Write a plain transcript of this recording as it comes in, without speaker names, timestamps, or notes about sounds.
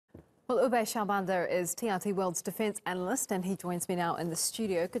Well, Oubai Shahbandar is TRT World's defence analyst, and he joins me now in the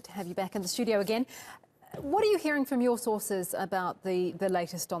studio. Good to have you back in the studio again. What are you hearing from your sources about the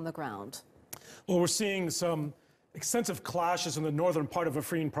latest on the ground? Well, we're seeing some extensive clashes in the northern part of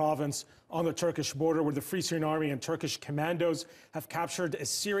Afrin province on the Turkish border, where the Free Syrian Army and Turkish commandos have captured a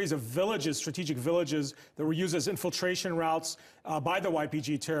series of villages, strategic villages, that were used as infiltration routes by the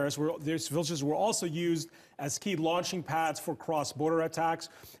YPG terrorists. These villages were also used as key launching pads for cross-border attacks.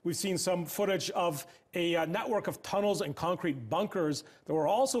 We've seen some footage of a network of tunnels and concrete bunkers that were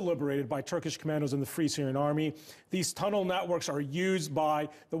also liberated by Turkish commandos and the Free Syrian Army. These tunnel networks are used by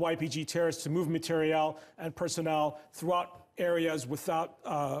the YPG terrorists to move materiel and personnel throughout areas without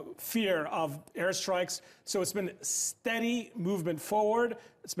fear of airstrikes. So it's been steady movement forward.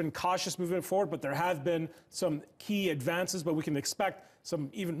 It's been cautious movement forward, but there have been some key advances, but we can expect some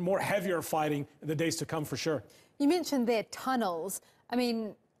even more heavier fighting in the days to come for sure. You mentioned their tunnels. I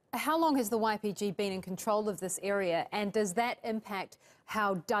mean, how long has the YPG been in control of this area, and does that impact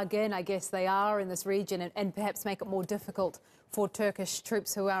how dug in, I guess, they are in this region and perhaps make it more difficult for Turkish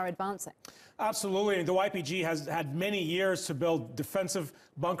troops who are advancing? Absolutely. The YPG has had many years to build defensive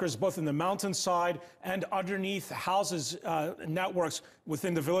bunkers both in the mountainside and underneath houses, networks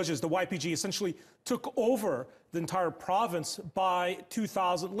within the villages. The YPG essentially took over the entire province by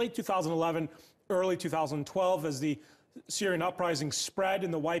late 2011, early 2012, as the Syrian uprising spread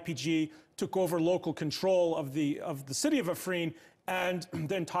and the YPG took over local control of the city of Afrin and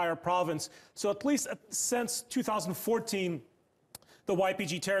the entire province. So at least since 2014, the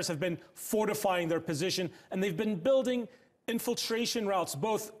YPG terrorists have been fortifying their position, and they've been building infiltration routes,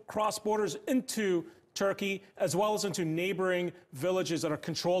 both cross borders into Turkey, as well as into neighboring villages that are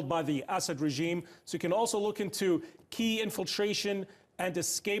controlled by the Assad regime. So you can also look into key infiltration and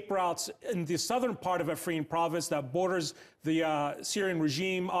escape routes in the southern part of Afrin province that borders the Syrian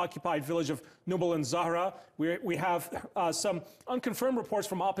regime-occupied village of Nubal and Zahra. We have some unconfirmed reports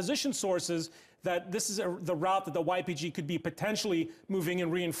from opposition sources that this is the route that the YPG could be potentially moving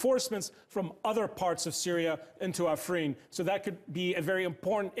in reinforcements from other parts of Syria into Afrin. So that could be a very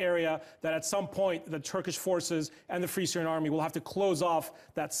important area that at some point the Turkish forces and the Free Syrian Army will have to close off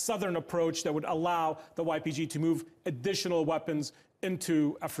that southern approach that would allow the YPG to move additional weapons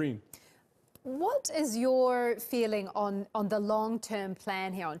into Afrin. What is your feeling on the long-term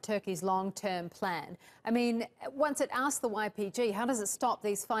plan here, on Turkey's long-term plan? I mean, once it asked the YPG, how does it stop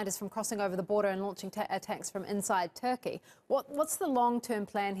these fighters from crossing over the border and launching attacks from inside Turkey? What's the long-term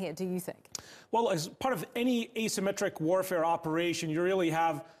plan here, do you think? Well, as part of any asymmetric warfare operation, you really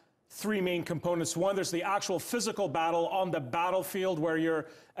have three main components. One, there's the actual physical battle on the battlefield where you're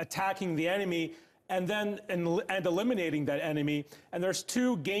attacking the enemy, and then eliminating that enemy. And there's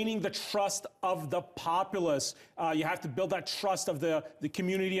two, gaining the trust of the populace. You have to build that trust of the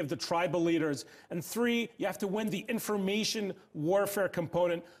community, of the tribal leaders. And three, you have to win the information warfare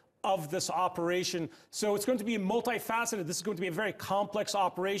component of this operation. So it's going to be multifaceted. This is going to be a very complex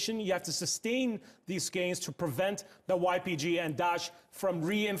operation. You have to sustain these gains to prevent the YPG and Daesh from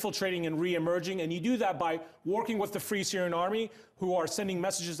re-infiltrating and re-emerging. And you do that by working with the Free Syrian Army, who are sending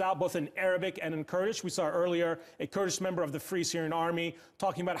messages out both in Arabic and in Kurdish. We saw earlier a Kurdish member of the Free Syrian Army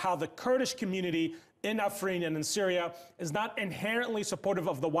talking about how the Kurdish community in Afrin and in Syria is not inherently supportive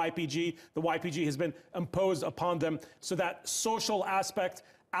of the YPG. The YPG has been imposed upon them. So that social aspect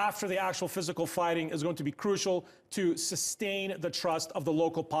after the actual physical fighting is going to be crucial to sustain the trust of the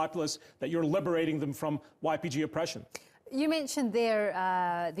local populace that you're liberating them from YPG oppression. You mentioned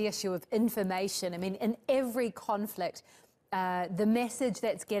there the issue of information. I mean, in every conflict, the message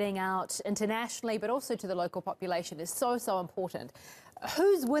that's getting out internationally, but also to the local population, is so important.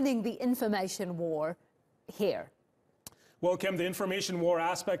 Who's winning the information war here? Well, Kim, the information war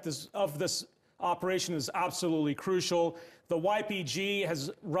aspect of this operation is absolutely crucial. The YPG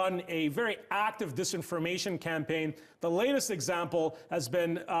has run a very active disinformation campaign. The latest example has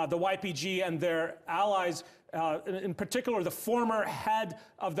been the YPG and their allies, in particular the former head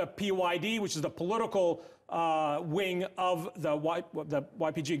of the PYD, which is the political wing of the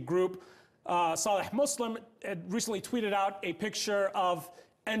YPG group. Saleh Muslim had recently tweeted out a picture of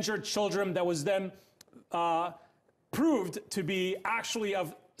injured children that was then proved to be actually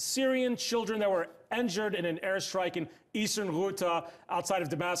of Syrian children that were injured in an airstrike in eastern Ghouta outside of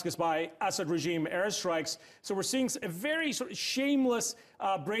Damascus by Assad regime airstrikes. So we're seeing a very sort of shameless,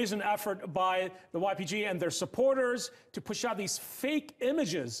 brazen effort by the YPG and their supporters to push out these fake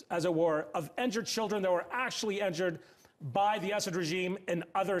images, as it were, of injured children that were actually injured by the Assad regime in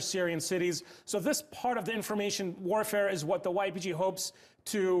other Syrian cities. So this part of the information warfare is what the YPG hopes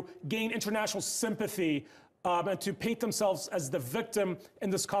to gain international sympathy and to paint themselves as the victim in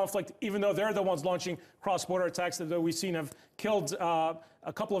this conflict, even though they're the ones launching cross-border attacks that we've seen have killed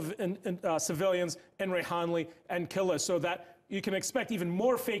a couple of civilians in Rehanli and Killa, so that you can expect even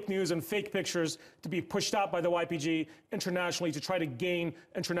more fake news and fake pictures to be pushed out by the YPG internationally to try to gain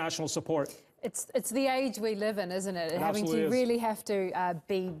international support. It's the age we live in, isn't it? Having to really have to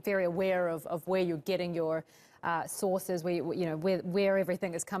be very aware of where you're getting your sources, where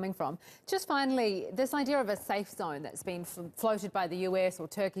everything is coming from. Just finally, this idea of a safe zone that's been floated by the US or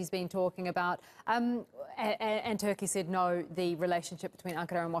Turkey's been talking about, and Turkey said no, the relationship between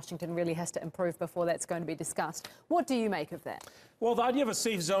Ankara and Washington really has to improve before that's going to be discussed. What do you make of that? Well, the idea of a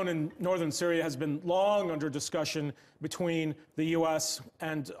safe zone in northern Syria has been long under discussion between the U.S.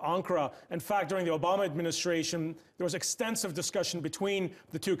 and Ankara. In fact, during the Obama administration, there was extensive discussion between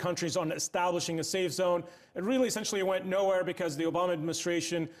the two countries on establishing a safe zone. It really essentially went nowhere because the Obama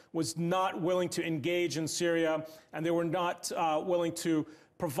administration was not willing to engage in Syria, and they were not willing to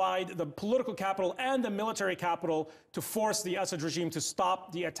provide the political capital and the military capital to force the Assad regime to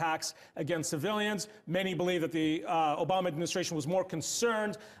stop the attacks against civilians. Many believe that the Obama administration was more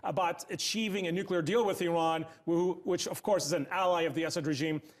concerned about achieving a nuclear deal with Iran, which of course is an ally of the Assad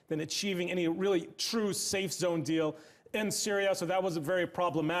regime, than achieving any really true safe zone deal in Syria. So that was very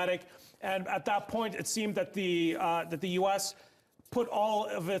problematic. And at that point, it seemed that the U.S. put all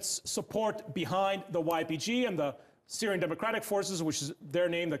of its support behind the YPG and the Syrian Democratic Forces, which is their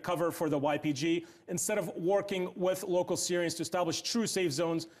name, the cover for the YPG, instead of working with local Syrians to establish true safe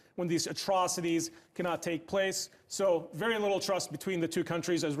zones when these atrocities cannot take place. So very little trust between the two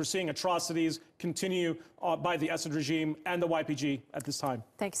countries as we're seeing atrocities continue by the Assad regime and the YPG at this time.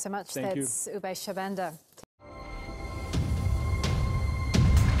 Thank you so much. Thank you. That's Oubai Shahbandar.